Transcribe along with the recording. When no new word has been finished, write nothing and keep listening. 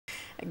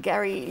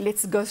Gary,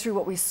 let's go through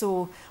what we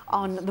saw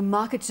on the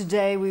market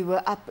today. We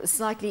were up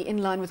slightly in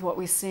line with what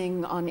we're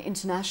seeing on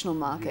international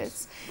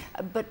markets,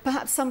 but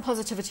perhaps some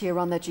positivity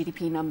around that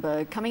GDP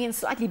number, coming in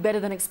slightly better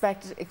than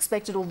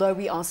expected, although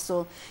we are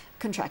still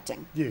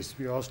contracting. Yes,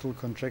 we are still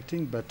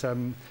contracting, but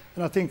and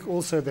I think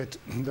also that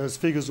those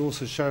figures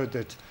also showed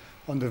that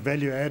on the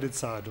value-added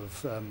side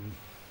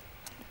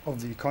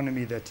of the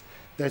economy,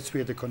 that's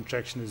where the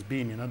contraction has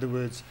been. In other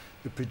words,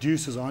 the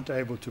producers aren't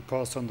able to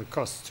pass on the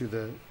costs to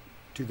the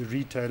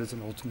retailers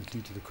and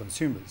ultimately to the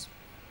consumers.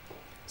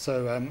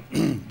 So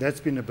that's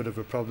been a bit of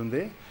a problem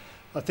there.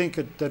 I think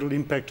that will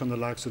impact on the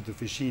likes of the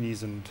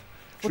Fashinis and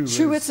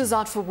Truworths is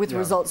out with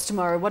results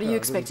tomorrow. What are you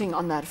expecting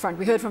on that front?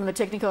 We heard from the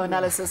technical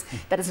analysis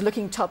that it's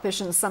looking toppish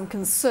and some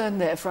concern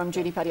there from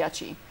Judy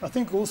Padiachi. I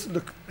think also,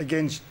 look,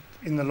 again,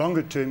 in the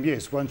longer term,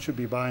 yes, one should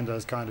be buying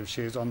those kind of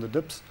shares on the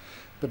dips.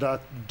 But I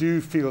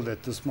do feel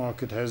that this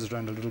market has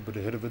run a little bit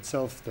ahead of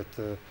itself,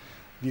 that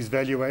these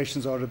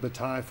valuations are a bit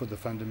high for the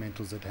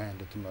fundamentals at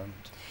hand at the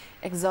moment.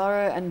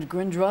 Exxaro and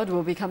Grindrod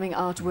will be coming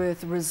out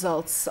with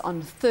results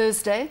on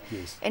Thursday.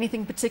 Yes.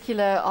 Anything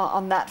particular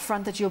on that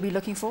front that you'll be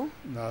looking for?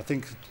 No, I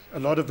think a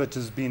lot of it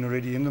has been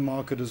already in the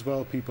market as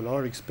well. People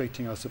are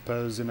expecting, I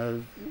suppose,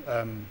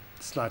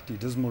 slightly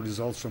dismal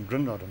results from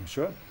Grindrod, I'm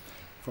sure.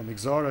 From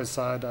Exxaro's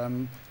side,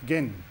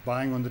 again,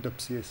 buying on the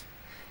dips, yes.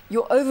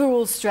 Your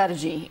overall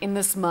strategy in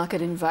this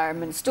market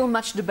environment, still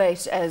much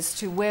debate as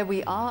to where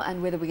we are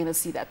and whether we're going to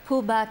see that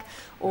pullback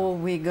or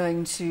we're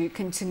going to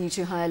continue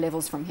to higher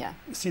levels from here.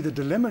 See, the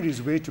dilemma is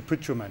where to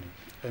put your money,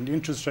 and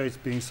interest rates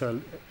being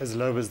as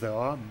low as they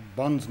are,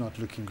 bonds not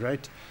looking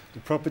great, the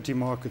property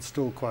market's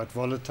still quite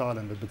volatile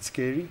and a bit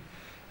scary,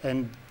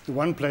 and the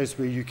one place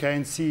where you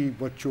can see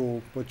what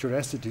your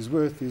asset is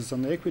worth is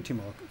on the equity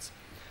markets.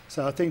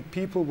 So I think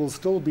people will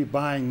still be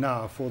buying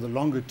now for the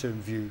longer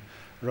term view,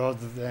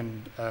 rather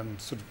than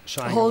sort of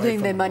shying holding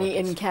away their from money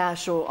in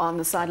cash or on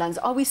the sidelines.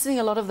 Are we seeing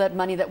a lot of that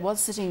money that was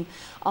sitting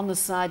on the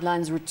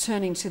sidelines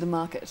returning to the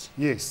market?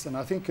 Yes, and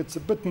I think it's a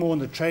bit more on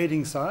the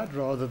trading side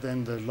rather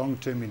than the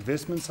long-term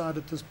investment side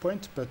at this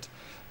point, but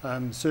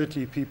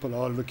certainly people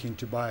are looking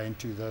to buy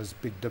into those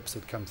big dips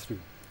that come through.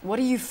 What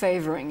are you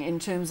favouring in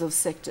terms of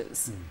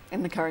sectors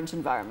in the current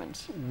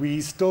environment?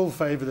 We still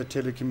favour the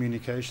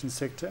telecommunications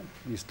sector.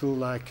 We still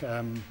like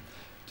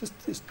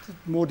just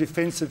more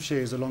defensive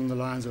shares along the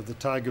lines of the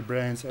Tiger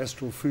Brands,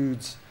 Astral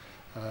Foods,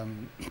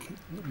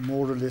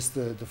 more or less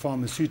the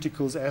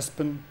pharmaceuticals,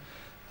 Aspen.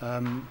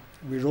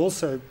 We're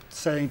also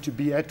saying to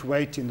be at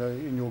weight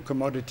in your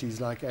commodities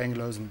like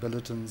Anglos and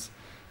Billitons,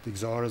 the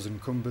Exxaros and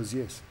Kumbas,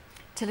 yes.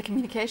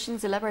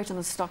 Telecommunications, elaborate on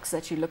the stocks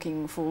that you're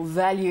looking for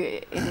value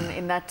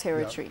in that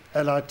territory.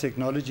 Yeah. Allied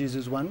Technologies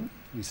is one.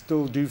 We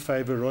still do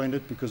favour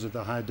Roinet because of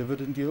the high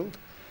dividend yield.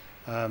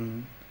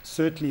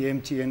 Certainly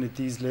MTN at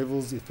these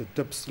levels, if it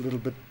dips a little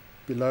bit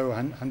below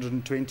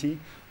 120,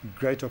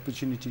 great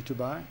opportunity to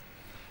buy.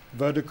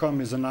 Vodacom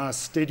is a nice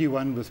steady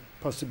one with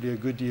possibly a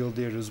good yield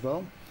there as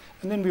well.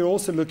 And then we're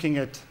also looking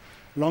at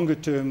longer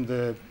term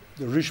the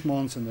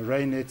Richemonts and the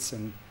Raynets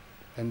and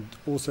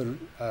also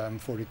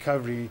for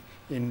recovery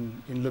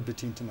in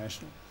Liberty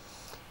International.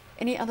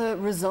 Any other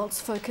results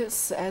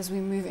focus as we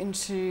move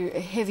into a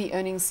heavy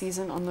earnings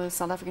season on the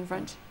South African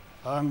front?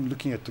 I'm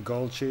looking at the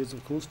gold shares,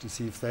 of course, to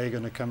see if they're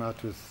going to come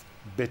out with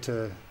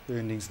better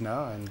earnings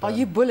now. And are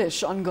you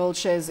bullish on gold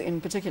shares in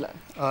particular?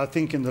 I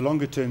think in the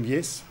longer term,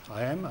 yes,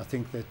 I am. I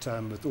think that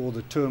with all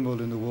the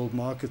turmoil in the world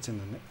markets and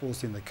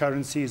also in the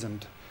currencies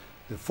and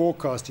the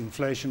forecast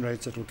inflation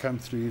rates that will come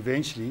through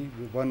eventually,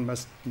 one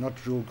must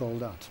not rule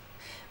gold out.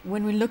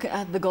 When we look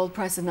at the gold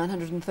price of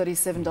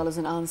 $937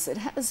 an ounce, it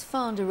has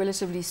found a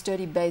relatively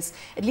sturdy base,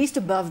 at least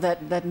above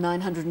that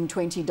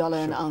 $920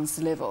 an ounce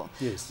level.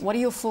 Yes. What are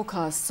your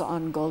forecasts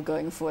on gold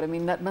going forward? I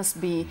mean, that must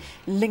be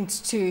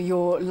linked to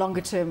your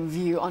longer-term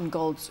view on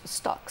gold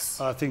stocks.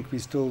 I think we're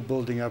still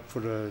building up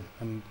for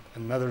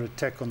another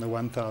attack on the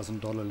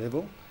 $1,000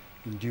 level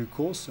in due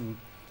course, and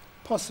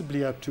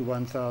possibly up to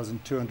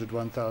 1,200,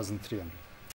 1,300.